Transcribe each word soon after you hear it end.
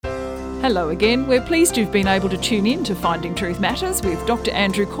Hello again. We're pleased you've been able to tune in to Finding Truth Matters with Dr.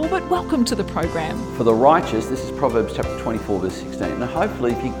 Andrew Corbett. Welcome to the program. For the righteous, this is Proverbs chapter 24, verse 16. And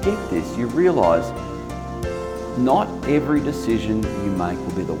hopefully if you get this, you realise not every decision you make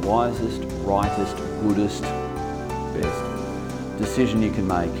will be the wisest, rightest, goodest, best decision you can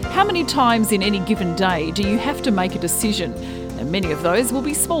make. How many times in any given day do you have to make a decision? And many of those will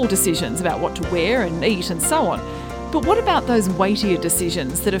be small decisions about what to wear and eat and so on. But what about those weightier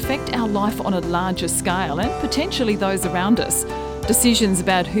decisions that affect our life on a larger scale and potentially those around us? Decisions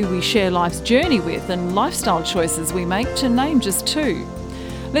about who we share life's journey with and lifestyle choices we make, to name just two.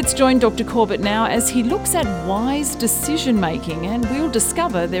 Let's join Dr. Corbett now as he looks at wise decision making, and we'll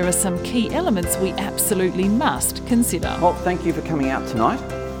discover there are some key elements we absolutely must consider. Well, thank you for coming out tonight.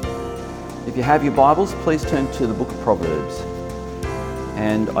 If you have your Bibles, please turn to the book of Proverbs.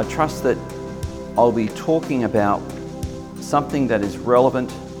 And I trust that I'll be talking about something that is relevant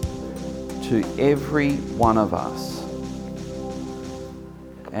to every one of us.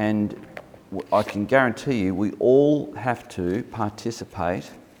 And I can guarantee you we all have to participate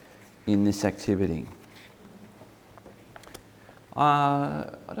in this activity. I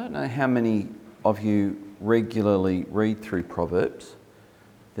don't know how many of you regularly read through Proverbs.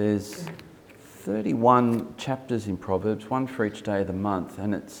 There's 31 chapters in Proverbs, one for each day of the month,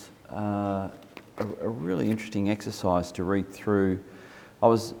 and it's a really interesting exercise to read through. I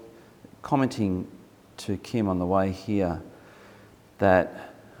was commenting to Kim on the way here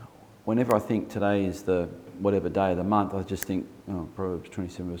that whenever I think today is the whatever day of the month, I just think, oh, Proverbs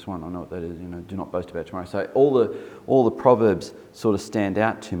 27 verse 1, I know what that is, do not boast about tomorrow. So all the Proverbs sort of stand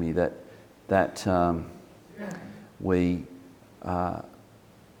out to me that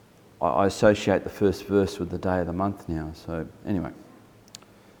I associate the first verse with the day of the month now. So anyway,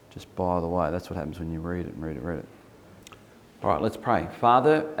 just by the way, that's what happens when you read it. All right, let's pray.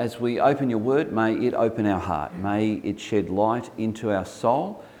 Father, as we open your word, may it open our heart. May it shed light into our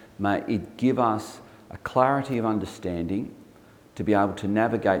soul. May it give us a clarity of understanding to be able to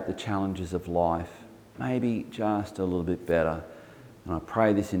navigate the challenges of life, maybe just a little bit better. And I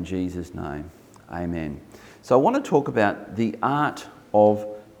pray this in Jesus' name. Amen. So I want to talk about the art of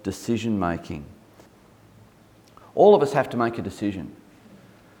decision making. All of us have to make a decision.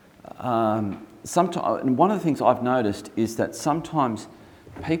 Sometimes, and one of the things I've noticed is that sometimes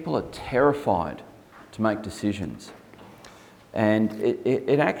people are terrified to make decisions, and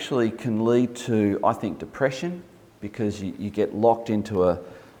it actually can lead to, I think, depression, because you get locked into a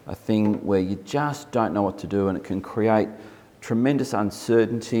thing where you just don't know what to do, and it can create tremendous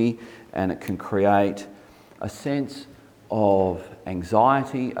uncertainty, and it can create a sense of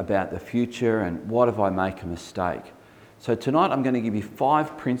anxiety about the future and what if I make a mistake. So tonight I'm going to give you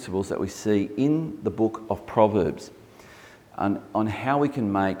 5 principles that we see in the book of Proverbs on how we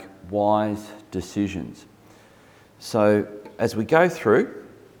can make wise decisions. So as we go through,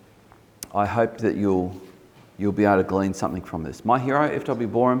 I hope that you'll be able to glean something from this. My hero, F.W.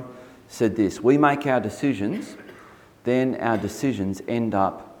 Boreham, said this: we make our decisions, then our decisions end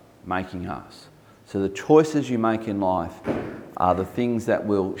up making us. So the choices you make in life are the things that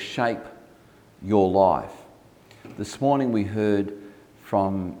will shape your life. This morning we heard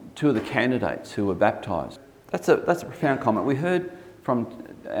from 2 of the candidates who were baptised. That's a profound comment. We heard from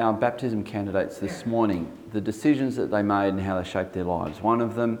our baptism candidates this morning the decisions that they made and how they shaped their lives. One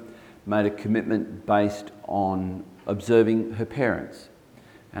of them made a commitment based on observing her parents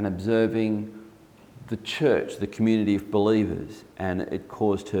and observing the church, the community of believers, and it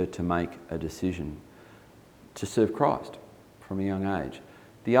caused her to make a decision to serve Christ from a young age.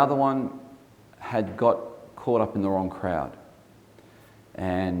 The other one had got caught up in the wrong crowd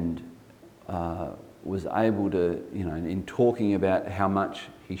and was able to, in talking about how much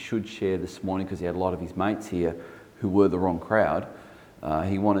he should share this morning, because he had a lot of his mates here who were the wrong crowd,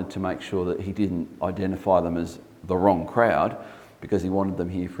 he wanted to make sure that he didn't identify them as the wrong crowd, because he wanted them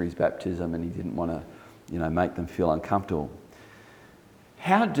here for his baptism and he didn't want to, make them feel uncomfortable.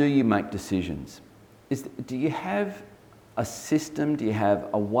 How do you make decisions? Do you have a system? Do you have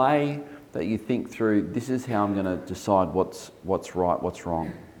a way that you think through, this is how I'm going to decide what's right, what's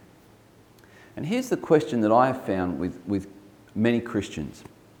wrong? And here's the question that I have found with many Christians.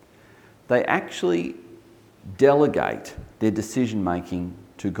 They actually delegate their decision making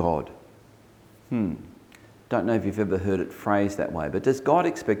to God. Don't know if you've ever heard it phrased that way, but does God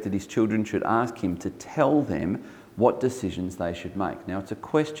expect that his children should ask him to tell them what decisions they should make? Now, it's a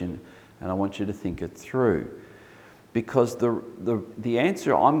question, and I want you to think it through. Because the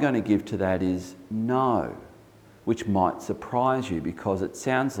answer I'm going to give to that is no, which might surprise you, because it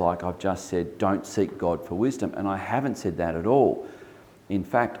sounds like I've just said don't seek God for wisdom, and I haven't said that at all. In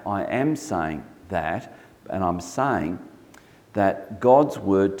fact, I am saying that, and I'm saying that God's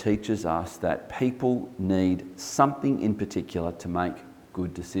word teaches us that people need something in particular to make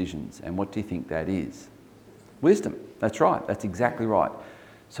good decisions. And what do you think that is? Wisdom. That's right. That's exactly right.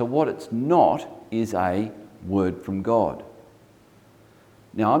 So what it's not is a word from God.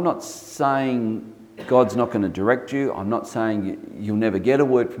 Now, I'm not saying God's not going to direct you. I'm not saying you'll never get a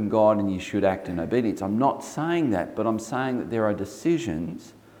word from God and you should act in obedience. I'm not saying that, but I'm saying that there are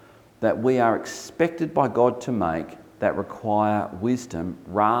decisions that we are expected by God to make that require wisdom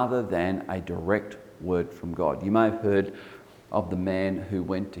rather than a direct word from God. You may have heard of the man who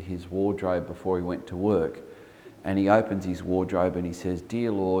went to his wardrobe before he went to work, and he opens his wardrobe and he says,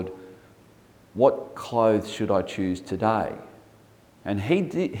 "Dear Lord, what clothes should I choose today?" And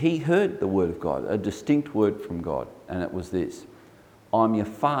he heard the word of God, a distinct word from God, and it was this: "I'm your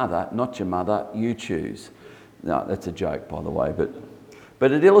father, not your mother, you choose." No, that's a joke, by the way,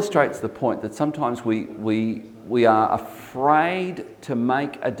 but it illustrates the point that sometimes we are afraid to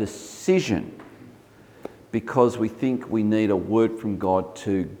make a decision because we think we need a word from God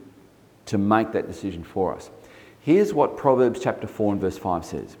to make that decision for us. Here's what Proverbs chapter 4 and verse 5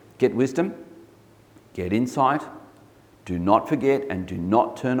 says: "Get wisdom, get insight, do not forget and do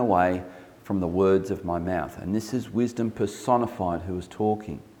not turn away from the words of my mouth." And this is wisdom personified who is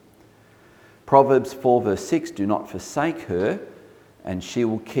talking. Proverbs 4 verse 6, "Do not forsake her, and she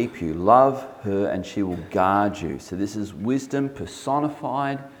will keep you. Love her and she will guard you." So this is wisdom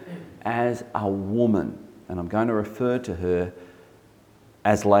personified as a woman. And I'm going to refer to her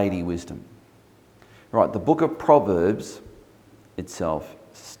as Lady Wisdom. Right, the book of Proverbs itself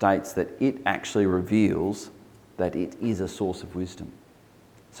states that it actually reveals that it is a source of wisdom.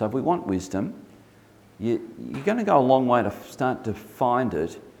 So if we want wisdom, you're going to go a long way to start to find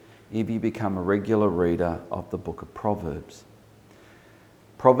it if you become a regular reader of the book of Proverbs.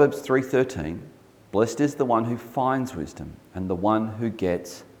 Proverbs 3:13, "Blessed is the one who finds wisdom and the one who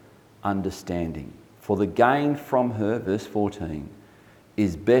gets understanding. For the gain from her," verse 14,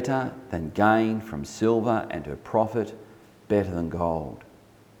 "is better than gain from silver, and her profit better than gold.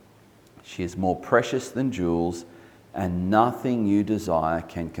 She is more precious than jewels, and nothing you desire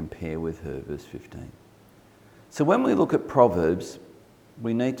can compare with her," verse 15. So when we look at Proverbs,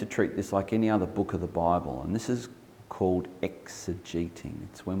 we need to treat this like any other book of the Bible, and this is called exegeting.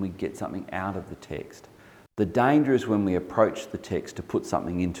 It's when we get something out of the text. The danger is when we approach the text to put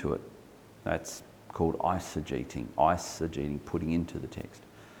something into it. That's called eisegeting, putting into the text.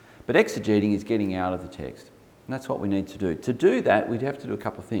 But exegeting is getting out of the text, and that's what we need to do. To do that, we'd have to do a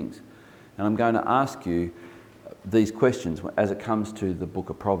couple of things. And I'm going to ask you these questions as it comes to the book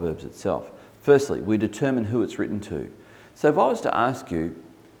of Proverbs itself. Firstly, we determine who it's written to. So if I was to ask you,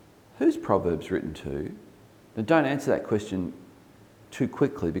 who's Proverbs written to? Then don't answer that question too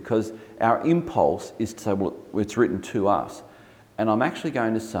quickly, because our impulse is to say, well, it's written to us. And I'm actually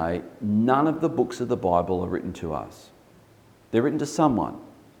going to say none of the books of the Bible are written to us. They're written to someone,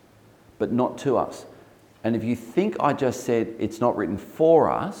 but not to us. And if you think I just said it's not written for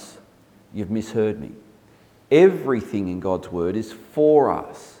us, you've misheard me. Everything in God's word is for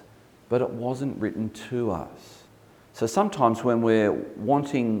us, but it wasn't written to us. So sometimes when we want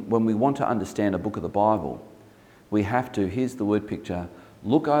to understand a book of the Bible, we have to, here's the word picture,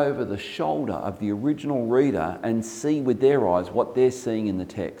 look over the shoulder of the original reader and see with their eyes what they're seeing in the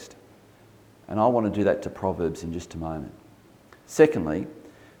text. And I want to do that to Proverbs in just a moment. Secondly,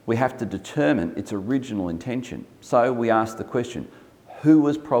 we have to determine its original intention. So we ask the question, who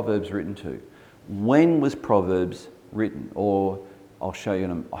was Proverbs written to? When was Proverbs written? Or I'll show you,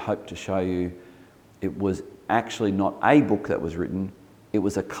 and I hope to show you, it was actually not a book that was written, it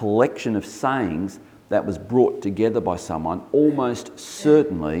was a collection of sayings that was brought together by someone, almost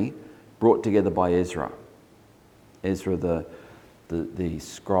certainly brought together by Ezra. Ezra the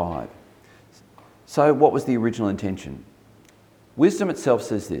scribe. So what was the original intention? Wisdom itself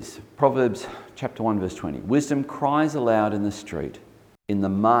says this, Proverbs chapter 1 verse 20, "Wisdom cries aloud in the street, in the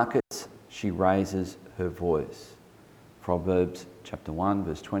markets she raises her voice." Proverbs chapter 1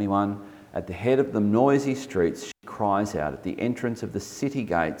 verse 21, "At the head of the noisy streets she cries out, at the entrance of the city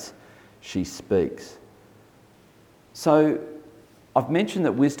gates she speaks." So I've mentioned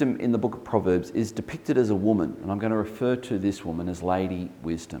that wisdom in the book of Proverbs is depicted as a woman, and I'm going to refer to this woman as Lady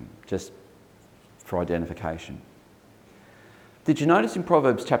Wisdom, just for identification. Did you notice in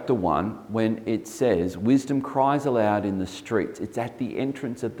Proverbs chapter 1 when it says, "Wisdom cries aloud in the streets"? It's at the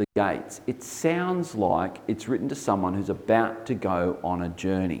entrance of the gates. It sounds like it's written to someone who's about to go on a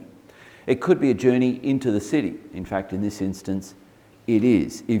journey. It could be a journey into the city. In fact, in this instance, it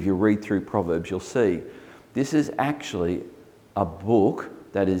is. If you read through Proverbs, you'll see this is actually a book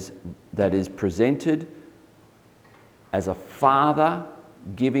that is presented as a father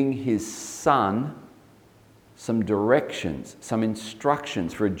giving his son some directions, some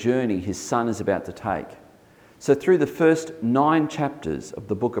instructions for a journey his son is about to take. So through the first 9 chapters of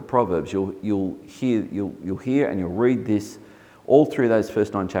the book of Proverbs, you'll hear and you'll read this all through those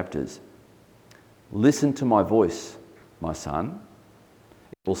first 9 chapters. Listen to my voice, my son.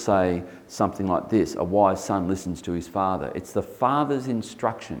 It will say something like this: a wise son listens to his father. It's the father's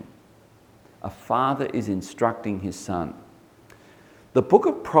instruction. A father is instructing his son. The book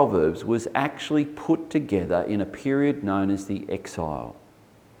of Proverbs was actually put together in a period known as the exile.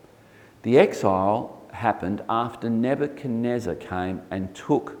 The exile happened after Nebuchadnezzar came and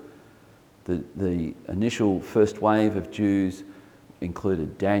took the initial first wave of Jews,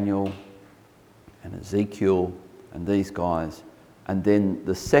 included Daniel and Ezekiel and these guys, and then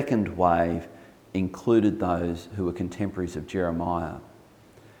the second wave included those who were contemporaries of Jeremiah.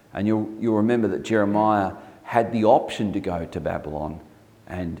 And you'll remember that Jeremiah had the option to go to Babylon,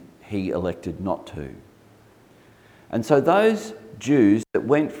 and he elected not to. And so those Jews that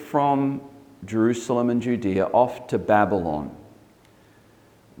went from Jerusalem and Judea off to Babylon,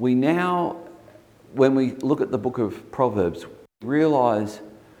 we now, when we look at the book of Proverbs, realise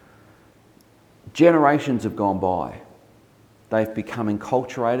generations have gone by. They've become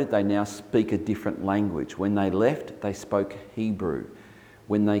enculturated. They now speak a different language. When they left, they spoke Hebrew.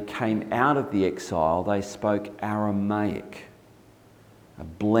 When they came out of the exile, they spoke Aramaic, a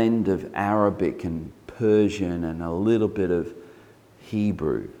blend of Arabic and Persian and a little bit of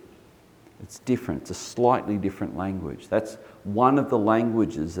Hebrew. It's different. It's a slightly different language. That's one of the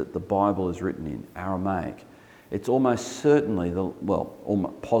languages that the Bible is written in, Aramaic. It's almost certainly,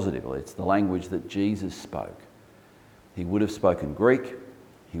 almost positively, it's the language that Jesus spoke. He would have spoken Greek.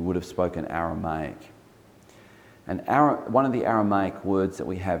 He would have spoken Aramaic. And one of the Aramaic words that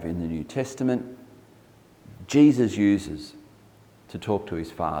we have in the New Testament, Jesus uses to talk to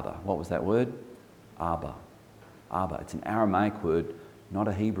his Father. What was that word? Abba. Abba. It's an Aramaic word, not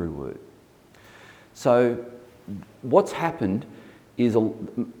a Hebrew word. So what's happened is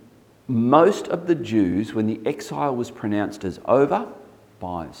most of the Jews, when the exile was pronounced as over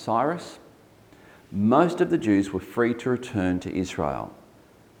by Cyrus, most of the Jews were free to return to Israel.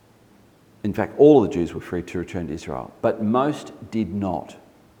 In fact, all of the Jews were free to return to Israel, but most did not.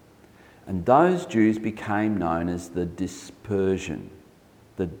 And those Jews became known as the dispersion,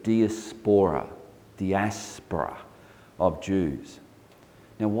 the diaspora of Jews.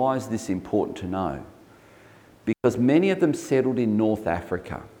 Now, why is this important to know? Because many of them settled in North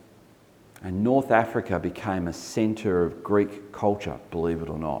Africa, and North Africa became a centre of Greek culture, believe it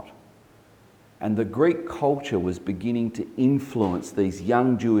or not. And the Greek culture was beginning to influence these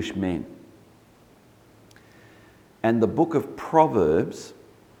young Jewish men. And the book of Proverbs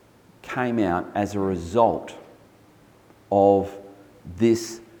came out as a result of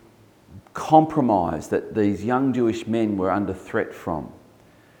this compromise that these young Jewish men were under threat from.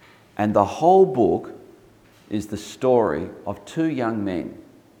 And the whole book is the story of 2 young men.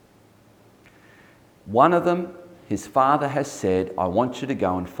 One of them, his father has said, I want you to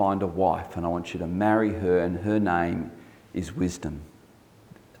go and find a wife and I want you to marry her, and her name is Wisdom.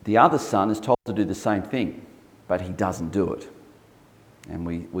 The other son is told to do the same thing, but he doesn't do it. And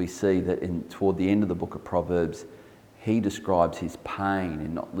we see that toward the end of the book of Proverbs, he describes his pain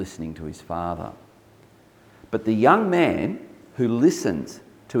in not listening to his father. But the young man who listens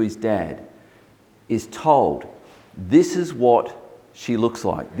to his dad is told, this is what she looks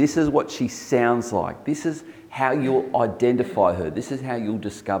like. This is what she sounds like. This is how you'll identify her. This is how you'll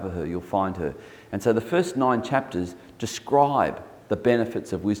discover her. You'll find her. And so the first 9 chapters describe the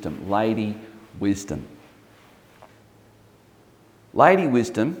benefits of wisdom. Lady Wisdom. Lady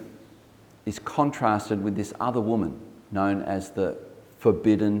Wisdom is contrasted with this other woman known as the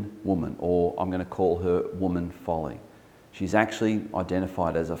forbidden woman, or I'm going to call her Woman Folly. She's actually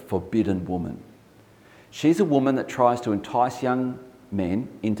identified as a forbidden woman. She's a woman that tries to entice young men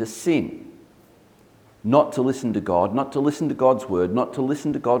into sin. Not to listen to God, not to listen to God's word, not to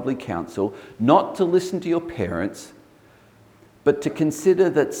listen to godly counsel, not to listen to your parents, but to consider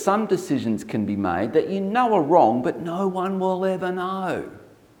that some decisions can be made that you know are wrong, but no one will ever know.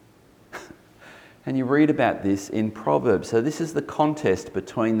 And you read about this in Proverbs. So this is the contest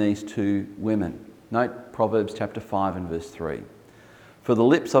between these 2 women. Note Proverbs chapter 5 and verse 3. For the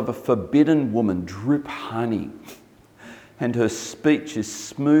lips of a forbidden woman drip honey, and her speech is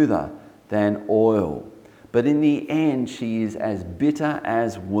smoother than oil. But in the end she is as bitter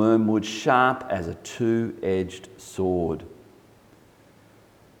as wormwood, sharp as a 2-edged sword.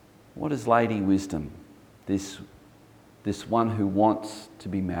 What is Lady Wisdom? This this one who wants to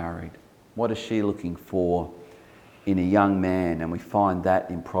be married. What is she looking for in a young man? And we find that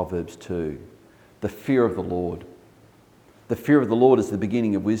in Proverbs 2. The fear of the Lord. The fear of the Lord is the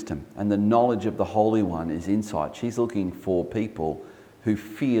beginning of wisdom, and the knowledge of the Holy One is insight. She's looking for people who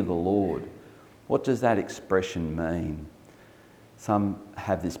fear the Lord. What does that expression mean? Some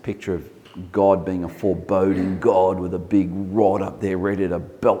have this picture of God being a foreboding God with a big rod up there ready to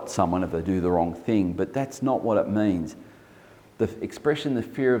belt someone if they do the wrong thing, but that's not what it means. The expression, the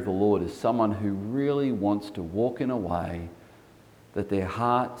fear of the Lord, is someone who really wants to walk in a way that their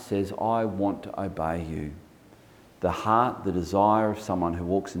heart says, I want to obey you. The heart, the desire of someone who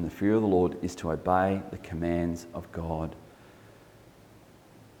walks in the fear of the Lord is to obey the commands of God.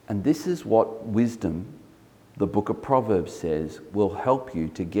 And this is what wisdom, the book of Proverbs says, will help you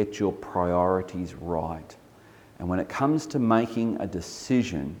to get your priorities right. And when it comes to making a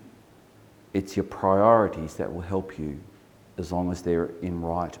decision, it's your priorities that will help you, as long as they're in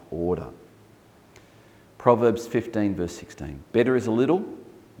right order. Proverbs 15 verse 16. Better is a little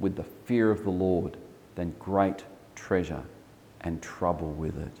with the fear of the Lord than great treasure and trouble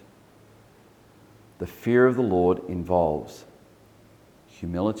with it. The fear of the Lord involves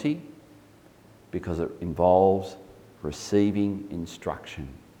humility, because it involves receiving instruction.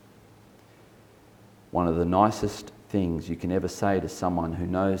 One of the nicest things you can ever say to someone who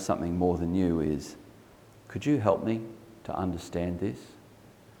knows something more than you is, could you help me to understand this?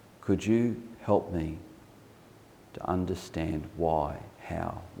 Could you help me to understand why,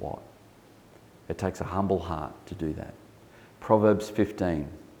 how, what? It takes a humble heart to do that. Proverbs 15,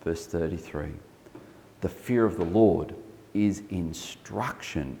 verse 33. The fear of the Lord is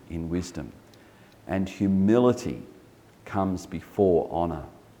instruction in wisdom, and humility comes before honour.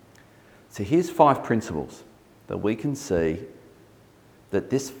 So here's 5 principles that we can see that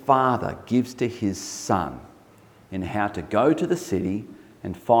this father gives to his son in how to go to the city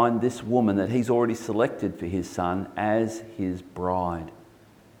and find this woman that he's already selected for his son as his bride.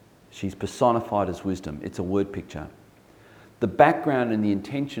 She's personified as wisdom. It's a word picture. The background and the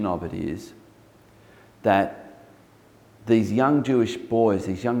intention of it is that these young Jewish boys,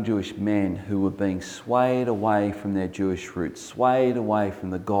 these young Jewish men who were being swayed away from their Jewish roots, swayed away from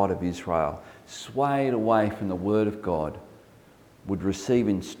the God of Israel, swayed away from the Word of God, would receive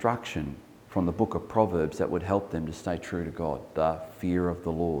instruction from the book of Proverbs that would help them to stay true to God, the fear of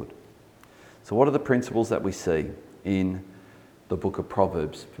the Lord. So what are the principles that we see in the book of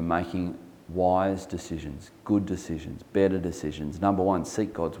Proverbs for making wise decisions, good decisions, better decisions? Number 1,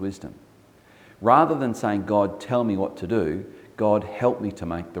 seek God's wisdom. Rather than saying, God, tell me what to do, God, help me to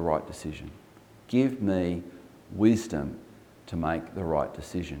make the right decision. Give me wisdom to make the right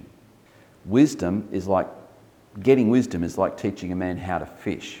decision. Getting wisdom is like teaching a man how to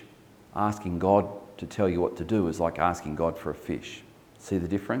fish. Asking God to tell you what to do is like asking God for a fish. See the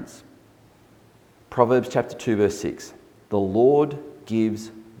difference? Proverbs chapter 2 verse 6. The Lord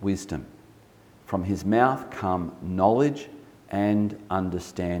gives wisdom. From his mouth come knowledge and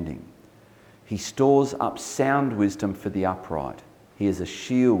understanding. He stores up sound wisdom for the upright. He is a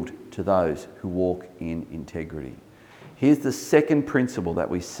shield to those who walk in integrity. Here's the second principle that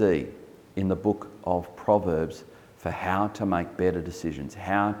we see in the book of Proverbs for how to make better decisions,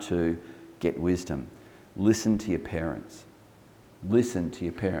 how to get wisdom. Listen to your parents. Listen to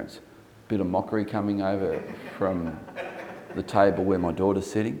your parents. Bit of mockery coming over from the table where my daughter's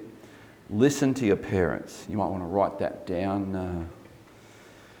sitting. Listen to your parents. You might want to write that down.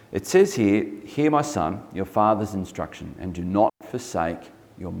 It says here, hear my son, your father's instruction, and do not forsake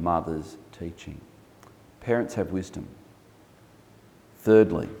your mother's teaching. Parents have wisdom.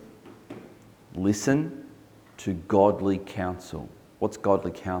 Thirdly, listen to godly counsel. What's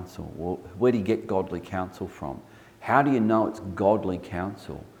godly counsel? Well, where do you get godly counsel from? How do you know it's godly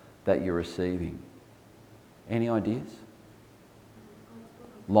counsel that you're receiving? Any ideas?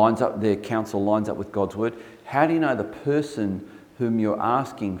 Their counsel lines up with God's word. How do you know the person whom you're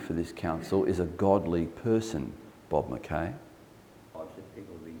asking for this counsel is a godly person, Bob McKay? Types of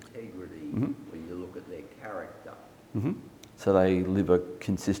people of integrity, when you look at their character. So they live a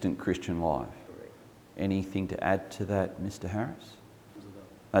consistent Christian life. Correct. Anything to add to that, Mr. Harris?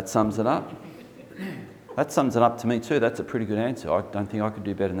 That sums it up? That sums it up to me too. That's a pretty good answer. I don't think I could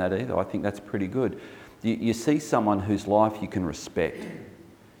do better than that either. I think that's pretty good. You see someone whose life you can respect.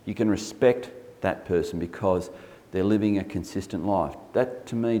 You can respect that person because they're living a consistent life. That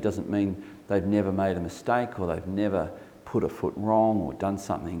to me doesn't mean they've never made a mistake or they've never put a foot wrong or done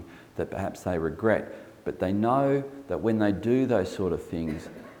something that perhaps they regret. But they know that when they do those sort of things,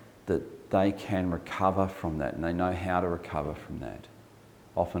 that they can recover from that, and they know how to recover from that.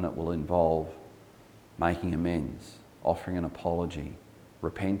 Often it will involve making amends, offering an apology,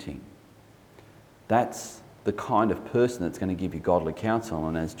 repenting. That's the kind of person that's going to give you godly counsel.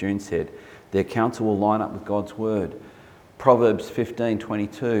 And as June said, their counsel will line up with God's word. Proverbs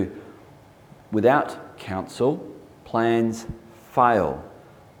 15:22, without counsel, plans fail,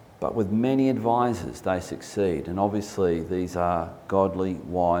 but with many advisors they succeed. And obviously these are godly,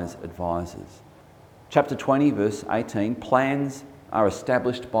 wise advisors. Chapter 20, verse 18, plans are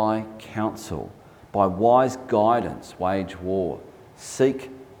established by counsel. By wise guidance, wage war. Seek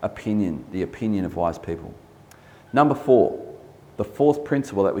the opinion of wise people. Number 4, the fourth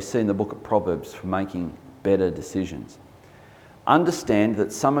principle that we see in the book of Proverbs for making better decisions. Understand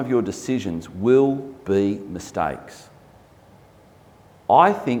that some of your decisions will be mistakes.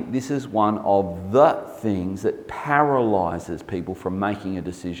 I think this is one of the things that paralyses people from making a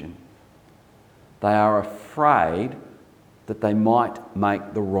decision. They are afraid that they might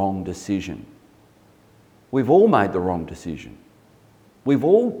make the wrong decision. We've all made the wrong decision. We've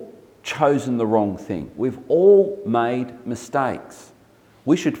all chosen the wrong thing. We've all made mistakes.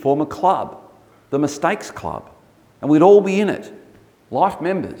 We should form a club, the Mistakes Club, and we'd all be in it, life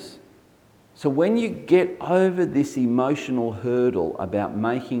members. So when you get over this emotional hurdle about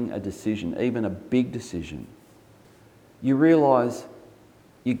making a decision, even a big decision, you realise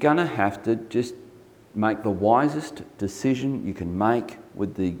you're going to have to just make the wisest decision you can make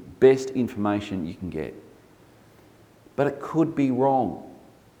with the best information you can get. But it could be wrong.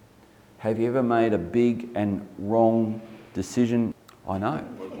 Have you ever made a big and wrong decision? I know.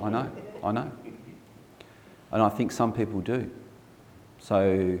 And I think some people do.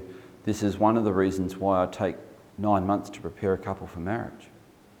 So this is one of the reasons why I take 9 months to prepare a couple for marriage.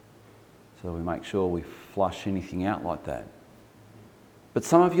 So we make sure we flush anything out like that. But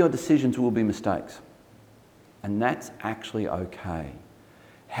some of your decisions will be mistakes. And that's actually okay.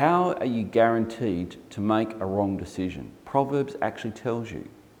 How are you guaranteed to make a wrong decision? Proverbs actually tells you.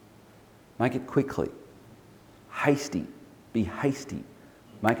 Make it quickly. Hasty. Be hasty.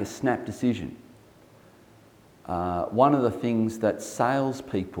 Make a snap decision. One of the things that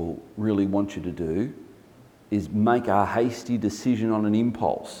salespeople really want you to do is make a hasty decision on an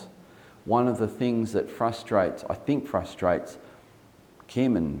impulse. One of the things that frustrates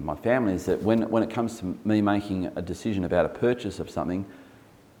Kim and my family is that when it comes to me making a decision about a purchase of something,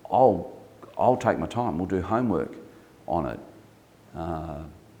 I'll take my time. We'll do homework on it.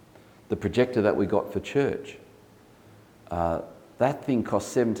 The projector that we got for church, that thing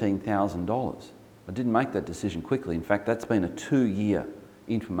cost $17,000. I didn't make that decision quickly. In fact, that's been a 2-year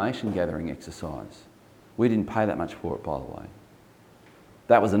information gathering exercise. We didn't pay that much for it, by the way.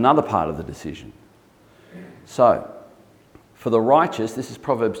 That was another part of the decision. So, for the righteous, this is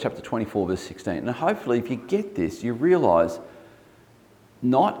Proverbs chapter 24, verse 16. And hopefully if you get this, you realise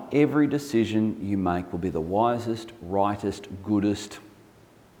not every decision you make will be the wisest, rightest, goodest,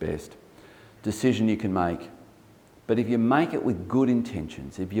 best decision you can make. But if you make it with good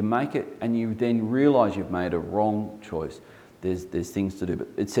intentions, if you make it and you then realise you've made a wrong choice, there's things to do. But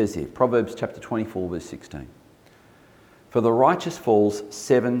it says here, Proverbs chapter 24, verse 16. For the righteous falls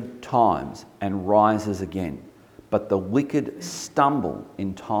 7 times and rises again, but the wicked stumble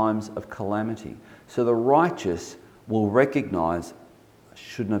in times of calamity. So the righteous will recognise, I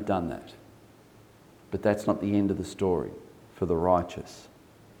shouldn't have done that. But that's not the end of the story for the righteous.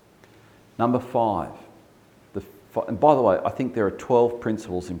 Number 5. And by the way, I think there are 12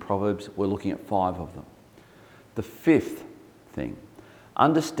 principles in Proverbs. We're looking at 5 of them. The 5th thing,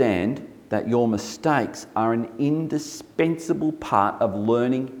 understand that your mistakes are an indispensable part of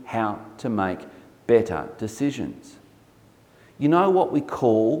learning how to make better decisions. You know what we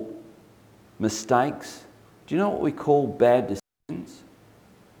call mistakes? Do you know what we call bad decisions?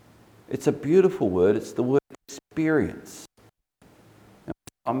 It's a beautiful word. It's the word experience.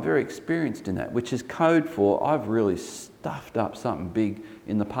 I'm very experienced in that, which is code for I've really stuffed up something big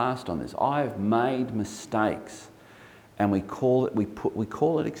in the past on this. I've made mistakes, and we call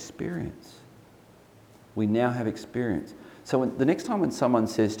it experience. We now have experience. So the next time when someone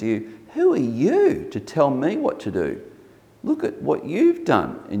says to you, "Who are you to tell me what to do? Look at what you've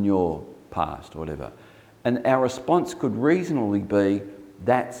done in your past," or whatever. And our response could reasonably be,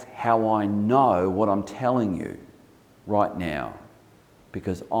 "That's how I know what I'm telling you right now,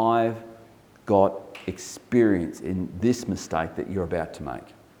 because I've got experience in this mistake that you're about to make."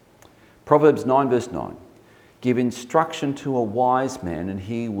 Proverbs 9 verse 9. Give instruction to a wise man and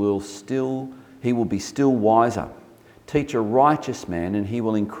he will be still wiser. Teach a righteous man and he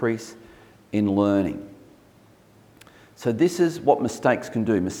will increase in learning. So this is what mistakes can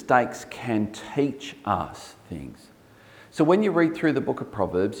do. Mistakes can teach us things. So when you read through the book of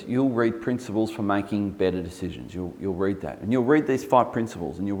Proverbs, you'll read principles for making better decisions. You'll read that. And you'll read these 5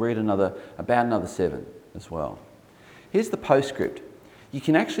 principles, and you'll read about another 7 as well. Here's the postscript. You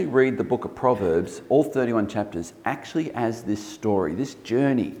can actually read the book of Proverbs, all 31 chapters, actually as this story, this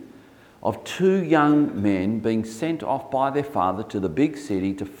journey of 2 young men being sent off by their father to the big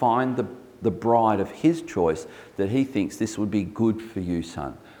city to find the bride of his choice that he thinks this would be good for you,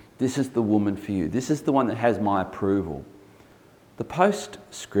 son. This is the woman for you. This is the one that has my approval. The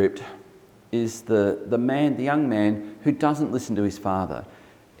postscript is the young man who doesn't listen to his father.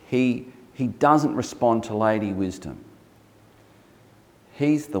 He doesn't respond to Lady Wisdom.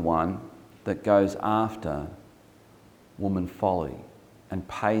 He's the one that goes after woman folly and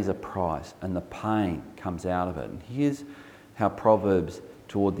pays a price, and the pain comes out of it. And here's how Proverbs,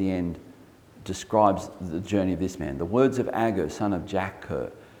 toward the end, describes the journey of this man. The words of Agur, son of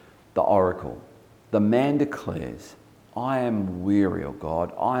Jakeh, the oracle. The man declares, I am weary, O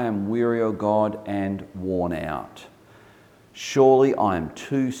God. I am weary, O God, and worn out. Surely I am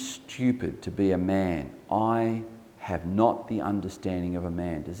too stupid to be a man. I have not the understanding of a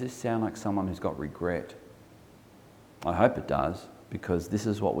man. Does this sound like someone who's got regret? I hope it does, because this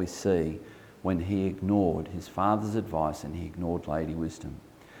is what we see when he ignored his father's advice and he ignored Lady Wisdom.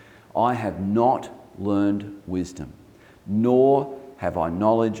 I have not learned wisdom, nor have I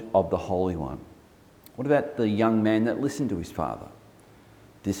knowledge of the Holy One. What about the young man that listened to his father?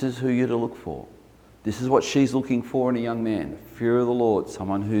 This is who you're to look for. This is what she's looking for in a young man. The fear of the Lord,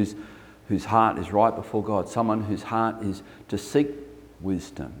 someone whose heart is right before God, someone whose heart is to seek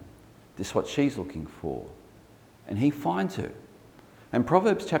wisdom. This is what she's looking for. And he finds her. And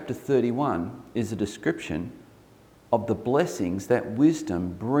Proverbs chapter 31 is a description of the blessings that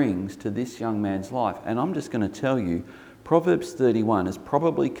wisdom brings to this young man's life. And I'm just going to tell you, Proverbs 31 has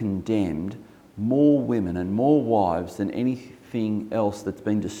probably condemned more women and more wives than anything else that's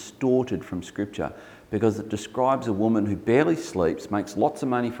been distorted from Scripture, because it describes a woman who barely sleeps, makes lots of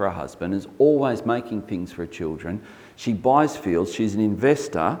money for her husband, is always making things for her children. She buys fields, she's an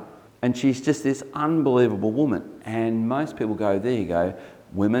investor, and she's just this unbelievable woman. And most people go, there you go,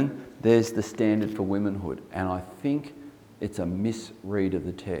 women, there's the standard for womanhood. And I think it's a misread of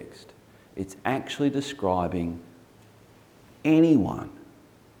the text. It's actually describing anyone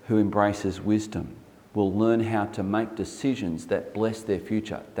who embraces wisdom will learn how to make decisions that bless their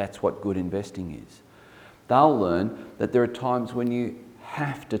future. That's what good investing is. They'll learn that there are times when you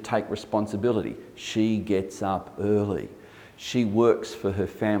have to take responsibility. She gets up early. She works for her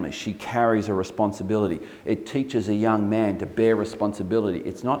family. She carries a responsibility. It teaches a young man to bear responsibility.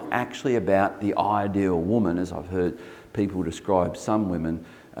 It's not actually about the ideal woman, as I've heard people describe some women.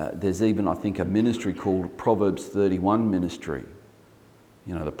 There's even, I think, a ministry called Proverbs 31 ministry.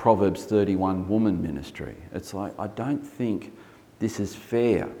 You know, the Proverbs 31 woman ministry. It's like, I don't think this is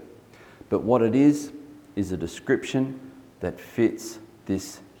fair. But what it is a description that fits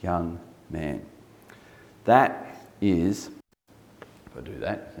this young man. That is, if I do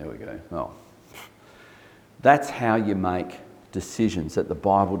that, there we go. Well, that's how you make decisions that the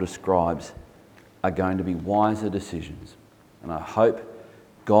Bible describes are going to be wiser decisions. And I hope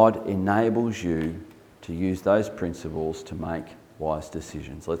God enables you to use those principles to make wise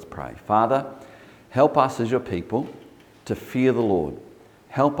decisions. Let's pray. Father, help us as your people to fear the Lord.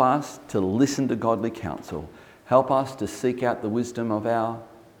 Help us to listen to godly counsel. Help us to seek out the wisdom of our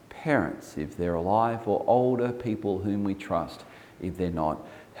parents, if they're alive, or older people whom we trust, if they're not.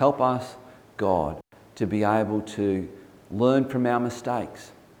 Help us, God, to be able to learn from our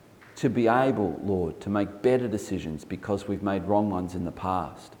mistakes, to be able, Lord, to make better decisions because we've made wrong ones in the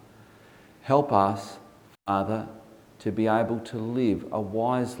past. Help us, Father, to be able to live a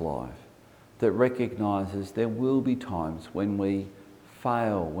wise life that recognises there will be times when we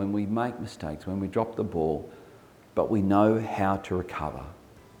fail, when we make mistakes, when we drop the ball, but we know how to recover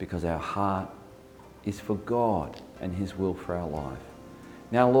because our heart is for God and His will for our life.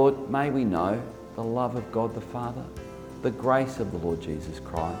 Now, Lord, may we know the love of God the Father, the grace of the Lord Jesus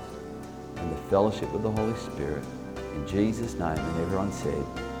Christ, and the fellowship of the Holy Spirit. In Jesus' name, and everyone said,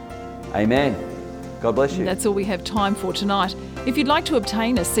 Amen. God bless you. That's all we have time for tonight. If you'd like to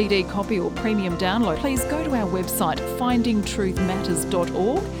obtain a CD copy or premium download, please go to our website,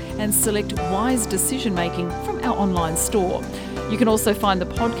 findingtruthmatters.org, and select Wise Decision Making from our online store. You can also find the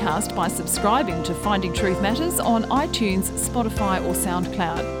podcast by subscribing to Finding Truth Matters on iTunes, Spotify, or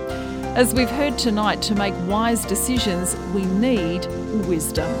SoundCloud. As we've heard tonight, to make wise decisions, we need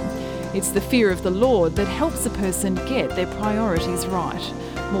wisdom. It's the fear of the Lord that helps a person get their priorities right.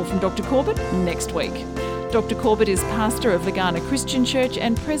 More from Dr. Corbett next week. Dr. Corbett is pastor of Legana Christian Church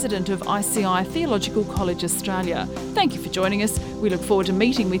and president of ICI Theological College Australia. Thank you for joining us. We look forward to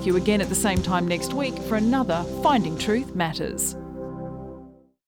meeting with you again at the same time next week for another Finding Truth Matters.